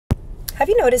Have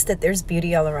you noticed that there's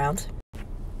beauty all around?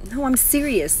 No, I'm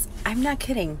serious. I'm not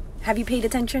kidding. Have you paid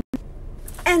attention?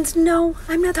 And no,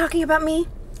 I'm not talking about me.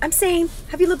 I'm saying,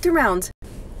 have you looked around?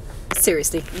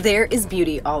 Seriously, there is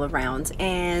beauty all around.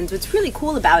 And what's really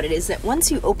cool about it is that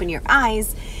once you open your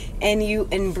eyes and you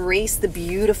embrace the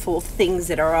beautiful things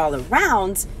that are all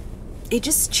around, it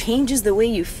just changes the way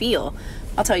you feel.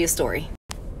 I'll tell you a story.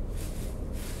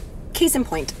 Case in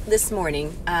point, this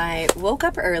morning, I woke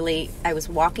up early. I was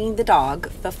walking the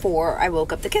dog before I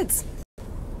woke up the kids.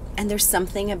 And there's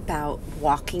something about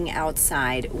walking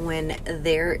outside when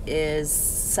there is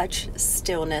such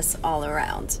stillness all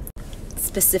around.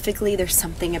 Specifically, there's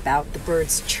something about the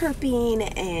birds chirping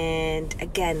and,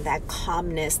 again, that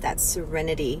calmness, that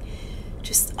serenity,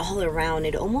 just all around.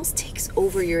 It almost takes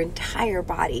over your entire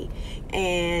body,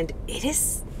 and it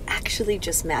is actually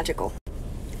just magical.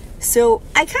 So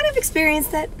I kind of experience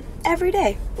that every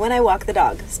day when I walk the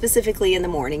dog, specifically in the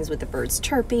mornings with the birds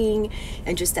chirping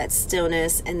and just that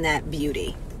stillness and that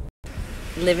beauty.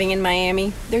 Living in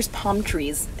Miami, there's palm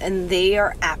trees, and they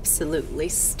are absolutely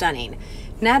stunning.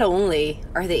 Not only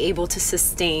are they able to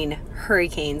sustain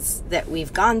hurricanes that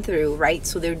we've gone through, right?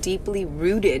 So they're deeply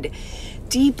rooted,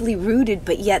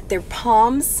 but yet their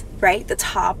palms, right? The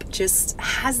top just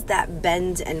has that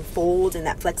bend and fold and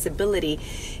that flexibility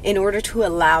in order to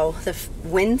allow the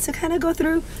wind to kind of go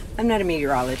through. I'm not a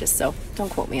meteorologist, so don't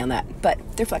quote me on that, but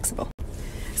they're flexible.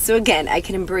 So again, I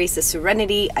can embrace the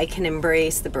serenity, I can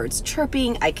embrace the birds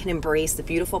chirping, I can embrace the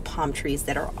beautiful palm trees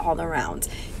that are all around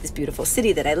this beautiful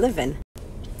city that I live in.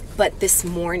 But this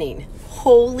morning,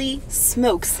 holy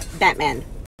smokes, Batman.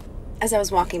 As I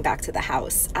was walking back to the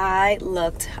house, I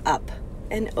looked up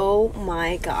and oh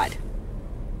my God,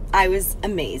 I was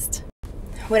amazed.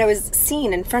 What I was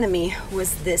seeing in front of me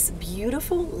was this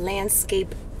beautiful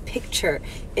landscape picture.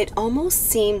 It almost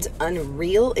seemed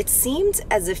unreal. It seemed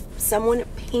as if someone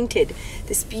painted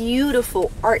this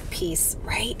beautiful art piece,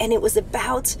 right? And it was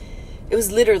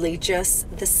literally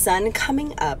just the sun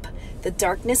coming up, the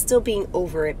darkness still being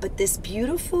over it, but this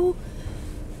beautiful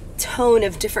tone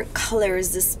of different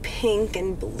colors, this pink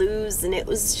and blues, and it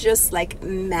was just like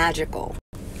magical.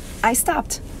 I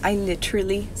stopped. I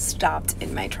literally stopped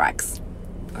in my tracks.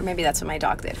 Or maybe that's what my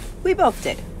dog did. We both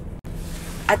did.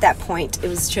 At that point, it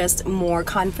was just more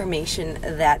confirmation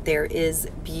that there is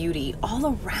beauty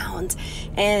all around.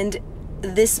 And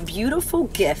this beautiful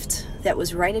gift that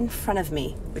was right in front of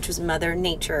me, which was Mother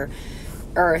Nature,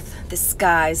 Earth, the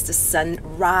skies, the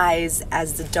sunrise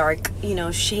as the dark,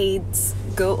 shades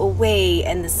go away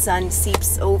and the sun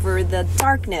seeps over the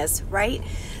darkness, right?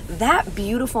 That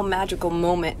beautiful magical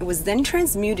moment was then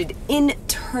transmuted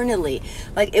internally.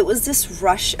 Like it was this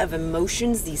rush of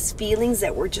emotions, these feelings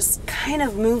that were just kind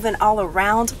of moving all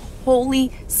around.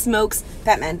 Holy smokes,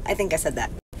 Batman. I think I said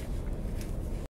that.